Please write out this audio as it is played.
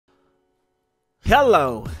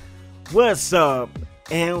Hello, what's up,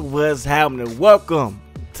 and what's happening? Welcome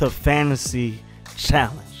to Fantasy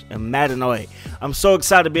Challenge and Madden NFL. I'm so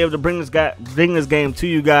excited to be able to bring this game to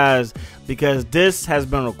you guys because this has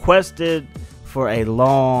been requested for a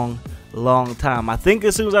long time. I think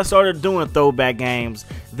as soon as I started doing throwback games,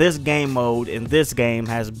 this game mode in this game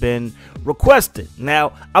has been requested.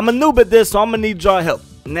 Now, I'm a noob at this, so I'm gonna need y'all help.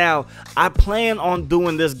 Now, I plan on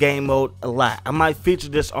doing this game mode a lot. I might feature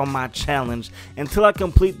this on my challenge until I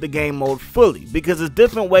complete the game mode fully, because there's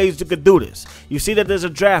different ways you could do this. You see that there's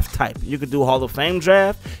a draft type. You could do a Hall of Fame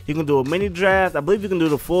draft, you can do a mini draft, I believe you can do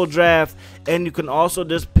the full draft, and you can also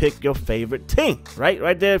just pick your favorite team,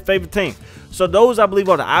 right there, favorite team. So those, I believe,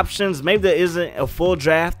 are the options. Maybe there isn't a full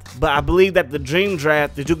draft, but I believe that the dream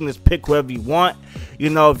draft that you can just pick whoever you want. You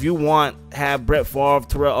know, if you want have Brett Favre,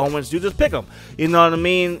 Terrell Owens, you just pick them. You know what I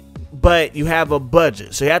mean? But you have a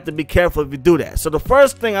budget, so you have to be careful if you do that. So the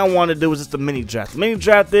first thing I want to do is just the mini draft. The mini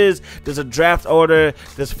draft is, there's a draft order,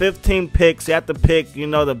 there's 15 picks. You have to pick, you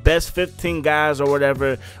know, the best 15 guys or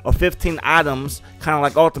whatever, or 15 items, kind of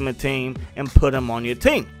like Ultimate Team, and put them on your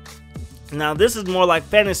team. Now, this is more like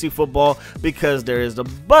fantasy football because there is a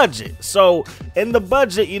budget. So, in the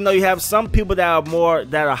budget, you know, you have some people that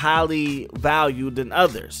are highly valued than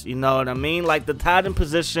others. You know what I mean? Like the tight end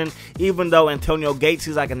position, even though Antonio Gates,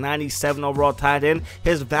 he's like a 97 overall tight end,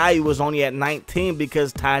 his value is only at 19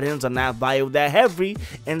 because tight ends are not valued that heavy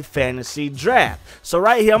in fantasy draft. So,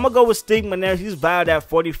 right here, I'm going to go with Steve McNair. He's valued at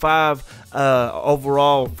 45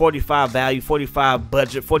 overall, 45 value, 45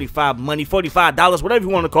 budget, 45 money, $45, whatever you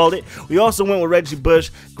want to call it. We also went with Reggie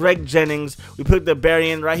Bush, Greg Jennings. We put the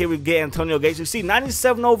Berrien right here. We get Antonio Gates. You see,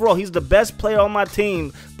 97 overall. He's the best player on my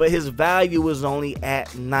team, but his value is only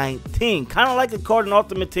at 19. Kind of like a card in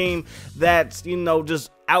Ultimate Team that's, you know,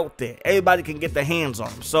 just out there. Everybody can get their hands on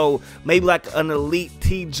him. So maybe like an elite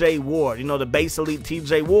TJ Ward, you know, the base elite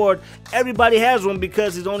TJ Ward. Everybody has one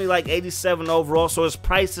because he's only like 87 overall, so his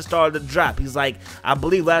price has started to drop. He's like, I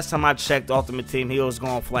believe last time I checked Ultimate Team, he was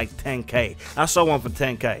going for like 10K. I saw one for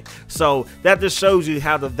 10K. So that just shows you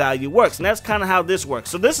how the value works, and that's kind of how this works.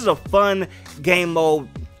 So this is a fun game mode.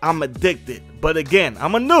 I'm addicted. But again,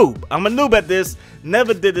 I'm a noob. I'm a noob at this.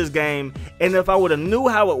 Never did this game. And if I would have knew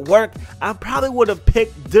how it worked, I probably would have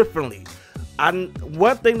picked differently.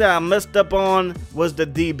 One thing that I messed up on was the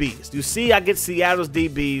DBs. You see, I get Seattle's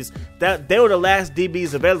DBs. They were the last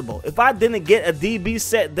DBs available. If I didn't get a DB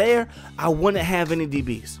set there, I wouldn't have any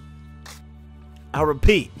DBs. I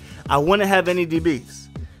repeat, I wouldn't have any DBs.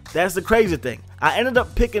 That's the crazy thing. I ended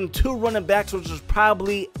up picking 2 running backs, which was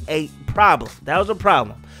probably a problem. That was a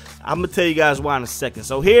problem. I'm going to tell you guys why in a second.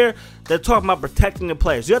 So here, they're talking about protecting the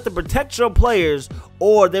players. You have to protect your players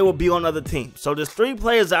or they will be on other teams. So there's 3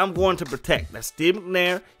 players that I'm going to protect. That's Steve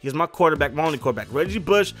McNair. He's my quarterback, my only quarterback. Reggie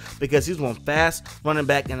Bush, because he's one fast running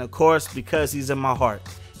back. And, of course, because he's in my heart.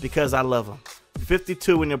 Because I love him.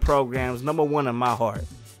 52 in your programs, number 1 in my heart.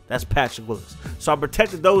 That's Patrick Willis. So I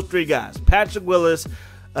protected those 3 guys. Patrick Willis,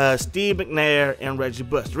 Steve McNair, and Reggie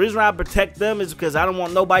Bush. The reason why I protect them is because I don't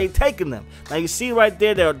want nobody taking them. Now you see right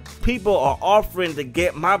there, people are offering to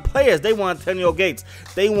get my players. They want Antonio Gates.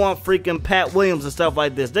 They want freaking Pat Williams and stuff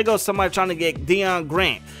like this. They go somebody trying to get Deion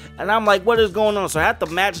Grant. And I'm like, what is going on? So I have to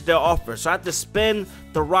match their offer. So I have to spend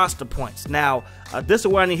the roster points. Now, this is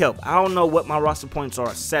where I need help. I don't know what my roster points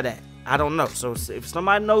are set at. I don't know. So if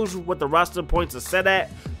somebody knows what the roster points are set at,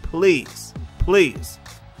 please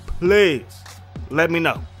let me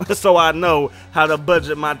know so I know how to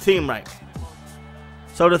budget my team right.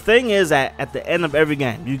 So the thing is that at the end of every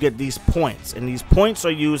game, you get these points, and these points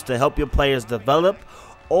are used to help your players develop,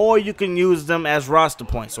 or you can use them as roster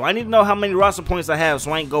points. So I need to know how many roster points I have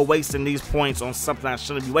so I ain't go wasting these points on something I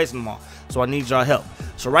shouldn't be wasting them on. So I need y'all help.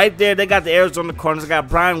 So right there, they got the Arizona Cardinals. They got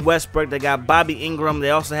Brian Westbrook. They got Bobby Ingram. They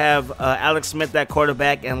also have Alex Smith, that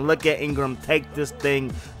quarterback. And look at Ingram take this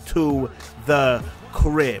thing to the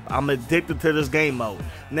crib. I'm addicted to this game mode.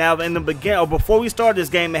 Now, in the beginning, or before we started this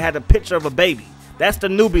game, it had a picture of a baby. That's the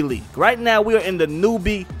newbie league. Right now, we are in the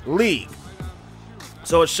newbie league.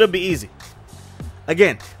 So it should be easy.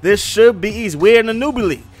 Again, this should be easy. We're in the newbie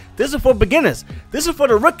league. This is for beginners. This is for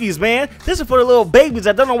the rookies, man. This is for the little babies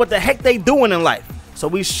that don't know what the heck they doing in life. So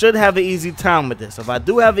we should have an easy time with this. If I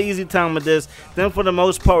do have an easy time with this, then for the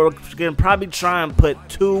most part, we're going to probably try and put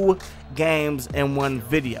 2 games in one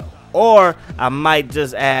video. or I might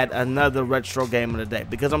just add another retro game of the day,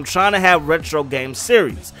 because I'm trying to have retro game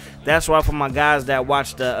series. That's why for my guys that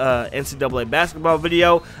watch the NCAA basketball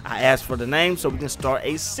video, I asked for the name so we can start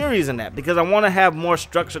a series in that, because I want to have more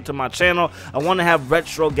structure to my channel. I want to have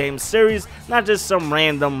retro game series, not just some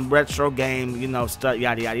random retro game, you know, stuff,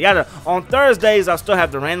 yada yada yada. On Thursdays I'll still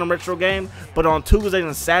have the random retro game, but on Tuesdays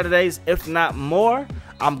and Saturdays, if not more,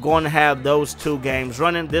 I'm going to have those two games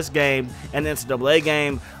running, this game and the NCAA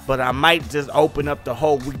game, but I might just open up the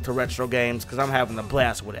whole week to retro games because I'm having a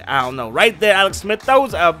blast with it. I don't know. Right there, Alex Smith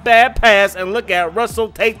throws a bad pass, and look at Russell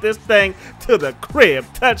take this thing to the crib.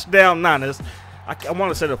 Touchdown, Niners. I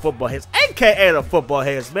want to say the football heads, a.k.a. the football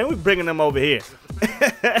heads. Man, we're bringing them over here.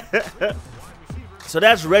 So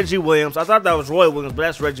that's Reggie Williams. I thought that was Roy Williams, but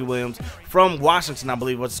that's Reggie Williams from Washington, I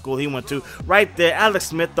believe, was the school he went to. Right there, Alex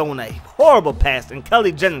Smith throwing a horrible pass, and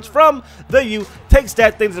Kelly Jennings from the U takes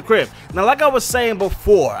that thing to the crib. Now, like I was saying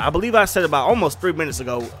before, I believe I said about almost 3 minutes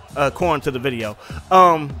ago, according to the video,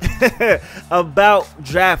 about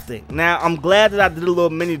drafting. Now, I'm glad that I did a little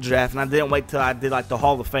mini draft, and I didn't wait till I did like the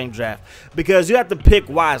Hall of Fame draft, because you have to pick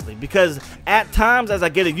wisely. Because at times, as I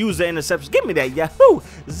get a user interception, give me that Yahoo,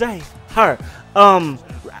 Zay, her.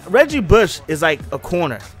 Reggie Bush is like a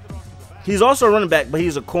corner. He's also a running back, but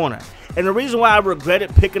he's a corner. And the reason why I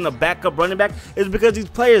regretted picking a backup running back is because these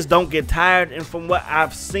players don't get tired. And from what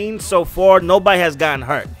I've seen so far, nobody has gotten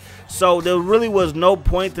hurt. So there really was no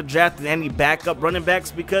point to drafting any backup running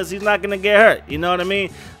backs because he's not going to get hurt. You know what I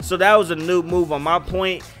mean? So that was a new move on my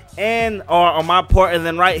point. On my part, and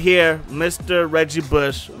then right here, Mr. Reggie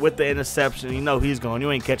Bush with the interception. You know he's going.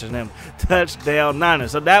 You ain't catching him. Touchdown,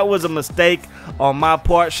 Niners. So that was a mistake on my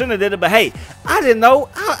part. Shouldn't have did it, but hey, I didn't know.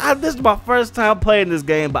 This is my first time playing this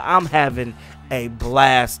game, but I'm having a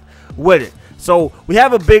blast with it. So we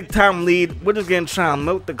have a big time lead. We're just going to try and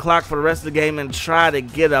milk the clock for the rest of the game and try to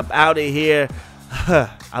get up out of here.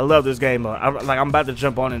 I love this game. I'm about to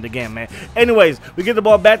jump on it again, man. Anyways, we get the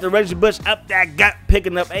ball back to Reggie Bush up that gut,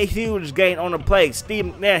 picking up a huge gain on the play. Steve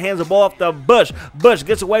McNair hands the ball off to Bush. Bush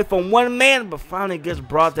gets away from one man, but finally gets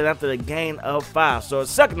brought in after the gain of 5. So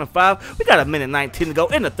it's 2nd and 5. We got a minute 19 to go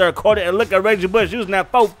in the 3rd quarter, and look at Reggie Bush using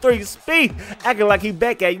that 4.3 speed, acting like he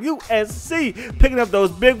back at USC, picking up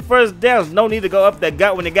those big first downs. No need to go up that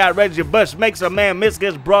gut when they got Reggie Bush. Makes a man miss,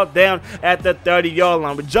 gets brought down at the 30-yard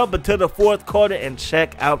line. We jump into the 4th quarter and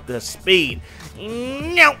check out the speed.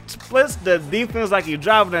 Splits the defense like he's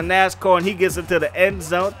driving a NASCAR, and he gets into the end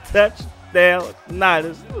zone. Touchdown,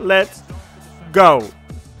 Niners. Let's go.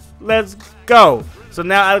 Let's go. So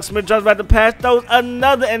now Alex Smith jumps back to pass, throws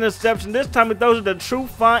another interception. This time he throws it to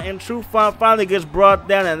Trufant, and Trufant finally gets brought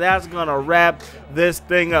down, and that's going to wrap this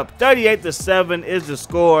thing up. 38-7 is the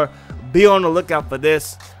score. Be on the lookout for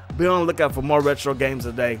this. Be on the lookout for more retro games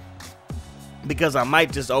today, because I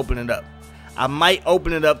might just open it up. I might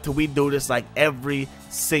open it up till we do this like every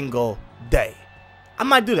single day. I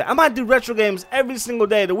might do that. I might do retro games every single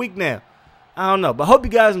day of the week now. I don't know. But hope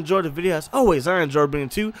you guys enjoyed the video. As always, I enjoyed bringing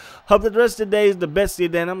it to you. Hope that the rest of the day is the best of your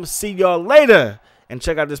day. And I'm going to see y'all later. And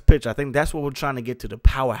check out this picture. I think that's what we're trying to get to, the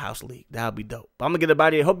Powerhouse League. That'll be dope. But I'm going to get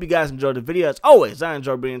about here. Hope you guys enjoyed the video. As always, I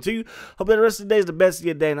enjoyed bringing it to you. Hope that the rest of the day is the best of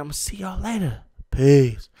your day. And I'm going to see y'all later.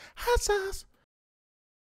 Peace. Hot sauce.